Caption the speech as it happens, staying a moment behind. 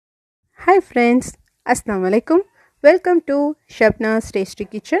Hi friends, Assalamu alaikum. Welcome to Shabna's Tasty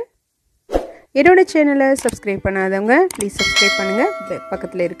Kitchen. என்னோட சேனலை subscribe பண்ணாதவங்க please subscribe பண்ணுங்கள்.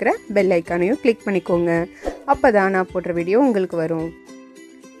 பக்கத்தில் இருக்கிற பெல் ஐக்கானையும் கிளிக் பண்ணிக்கோங்க. அப்போ தான் நான் போடுற வீடியோ உங்களுக்கு வரும்.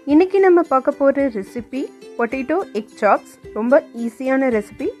 இன்றைக்கி நம்ம பார்க்க போகிற ரெசிபி பொட்டேட்டோ எக் சாப்ஸ். ரொம்ப ஈஸியான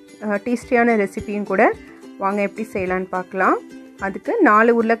ரெசிபி, டேஸ்டியான ரெசிபியும் கூட. வாங்க எப்படி செய்யலான்னு பார்க்கலாம். அதுக்கு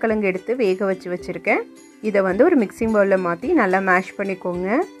 4 உருளைக்கிழங்கு எடுத்து வேக வச்சுருக்கேன். இதை ஒரு மிக்சிங் பவுலில் மாற்றி நல்லா மேஷ்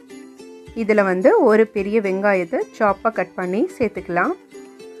பண்ணிக்கோங்க. இதில் ஒரு பெரிய வெங்காயத்தை சாப்பாக கட் பண்ணி சேர்த்துக்கலாம்.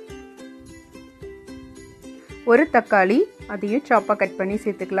 ஒரு தக்காளி அதையும் சாப்பாக கட் பண்ணி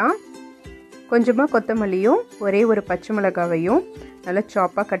சேர்த்துக்கலாம். கொஞ்சமாக கொத்தமல்லியும் ஒரே ஒரு பச்சை மிளகாவையும் நல்லா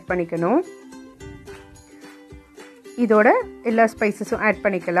சாப்பாக கட் பண்ணிக்கணும். இதோட எல்லா ஸ்பைசஸும் ஆட்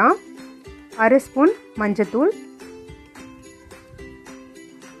பண்ணிக்கலாம். 1/2 ஸ்பூன் மஞ்சத்தூள்,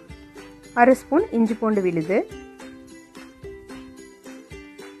 1/2 ஸ்பூன் இஞ்சி பூண்டு விழுது,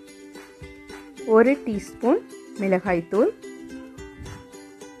 1 டீஸ்பூன் மிளகாய்த்தூள்,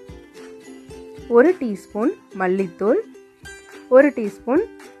 1 டீஸ்பூன் மல்லித்தூள், 1 டீஸ்பூன்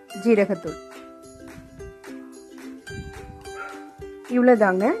ஜீரகத்தூள்.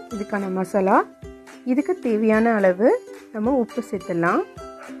 இவ்வளோதாங்க இதுக்கான மசாலா. இதுக்கு தேவையான அளவு நம்ம உப்பு சேர்த்துடலாம்.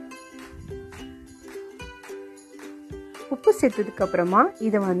 உப்பு சேர்த்ததுக்கப்புறமா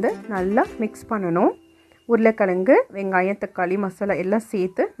இதை நல்லா மிக்ஸ் பண்ணணும். உருளைக்கிழங்கு, வெங்காயம், தக்காளி, மசாலா எல்லாம்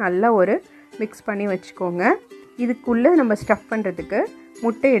சேர்த்து நல்லா ஒரு மிக்ஸ் பண்ணி வச்சுக்கோங்க. இதுக்குள்ளே நம்ம ஸ்டஃப் பண்ணுறதுக்கு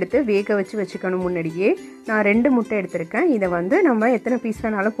முட்டை எடுத்து வேக வச்சுக்கணும். முன்னாடியே நான் 2 முட்டை எடுத்திருக்கேன். இதை நம்ம எத்தனை பீஸ்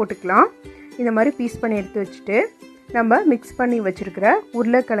வேணாலும் போட்டுக்கலாம். இந்த மாதிரி பீஸ் பண்ணி எடுத்து வச்சுட்டு நம்ம மிக்ஸ் பண்ணி வச்சுருக்கிற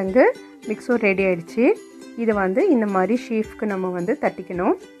உருளைக்கிழங்கு மிக்ஸும் ரெடி ஆகிடுச்சு. இதை இந்த மாதிரி ஷேஃப்க்கு நம்ம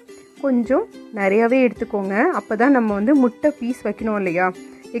தட்டிக்கணும். கொஞ்சம் நிறையாவே எடுத்துக்கோங்க. அப்போ தான் நம்ம முட்டை பீஸ் வைக்கணும் இல்லையா,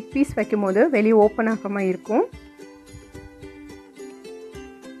 எக் பீஸ் வைக்கும் போது வெளியே ஓப்பன் ஆகாமல் இருக்கும்.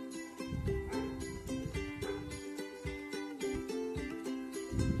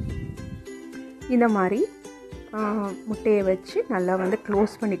 இந்த மாதிரி முட்டையை வச்சு நல்லா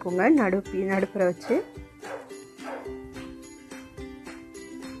க்ளோஸ் பண்ணிக்கோங்க. நடுப்புற வச்சு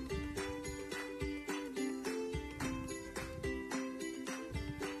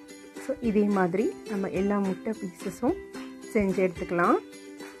ஸோ இதே மாதிரி நம்ம எல்லா முட்டை பீஸஸும் செஞ்சு எடுத்துக்கலாம்.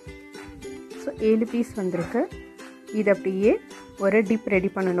 ஸோ 7 பீஸ் வந்திருக்கு. இது அப்படியே ஒரு டிப்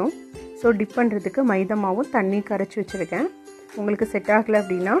ரெடி பண்ணணும். ஸோ டிப் பண்ணுறதுக்கு மைதா மாவும் தண்ணி கரைச்சி வச்சுருக்கேன். உங்களுக்கு செட் ஆகலை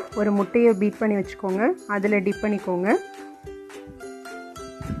அப்படின்னா ஒரு முட்டையை பீட் பண்ணி வச்சுக்கோங்க, அதில் டிப் பண்ணிக்கோங்க.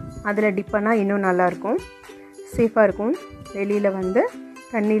 அதில் டிப் பண்ணால் இன்னும் நல்லாயிருக்கும், சேஃபாக இருக்கும். வெளியில்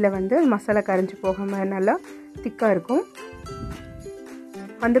தண்ணியில் மசாலா கரைஞ்சி போகாமல் நல்லா திக்காக இருக்கும்.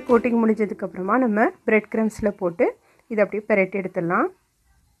 அந்த கோட்டிங் முடிஞ்சதுக்கப்புறமா நம்ம பிரெட் க்ரம்ஸில் போட்டு இதை அப்படியே பெரட்டி எடுத்துடலாம்.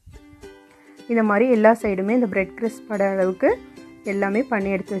 இந்த மாதிரி எல்லா சைடுமே இந்த பிரெட் க்ரம்ஸ் பட அளவுக்கு எல்லாமே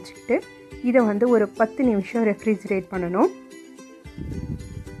பண்ணி எடுத்து வச்சுக்கிட்டு இதை ஒரு 10 நிமிஷம் ரெஃப்ரிஜரேட் பண்ணணும்.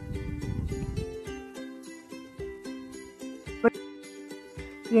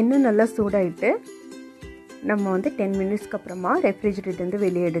 எண்ணெய் நல்லா சூடாயிட்டு நம்ம 10 மினிட்ஸ்க்கு அப்புறமா ரெஃப்ரிஜரேட்டர்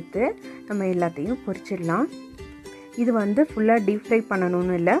வெளியே எடுத்து நம்ம எல்லாத்தையும் பொரிச்சிடலாம். இது ஃபுல்லாக டீப் ஃப்ரை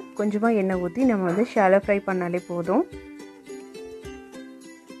பண்ணணும்னு இல்லை, கொஞ்சமாக எண்ணெய் ஊற்றி நம்ம ஷாலோ ஃப்ரை பண்ணாலே போதும்.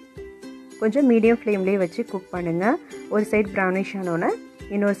 கொஞ்சம் மீடியம் ஃப்ளேம்லேயே வச்சு குக் பண்ணுங்கள். ஒரு சைடு ப்ரௌனிஷ் ஆனோன்னே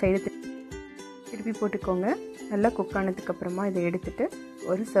இன்னொரு சைடு திருப்பி போட்டுக்கோங்க. நல்லா குக் ஆனதுக்கப்புறமா இதை எடுத்துகிட்டு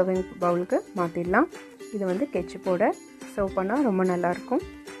ஒரு சர்விங் பவுலுக்கு மாற்றிடலாம். இது கெட்சப்போட சர்வ் பண்ணால் ரொம்ப நல்லாயிருக்கும்.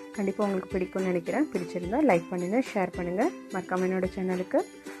 கண்டிப்பாக உங்களுக்கு பிடிக்கும்னு நினைக்கிறேன். பிடிச்சிருந்தால் லைக் பண்ணுங்கள், ஷேர் பண்ணுங்கள். மறக்காம என்னோட சேனலுக்கு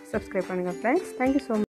சப்ஸ்கிரைப் பண்ணுங்கள் ஃப்ரெண்ட்ஸ். Thank you so much.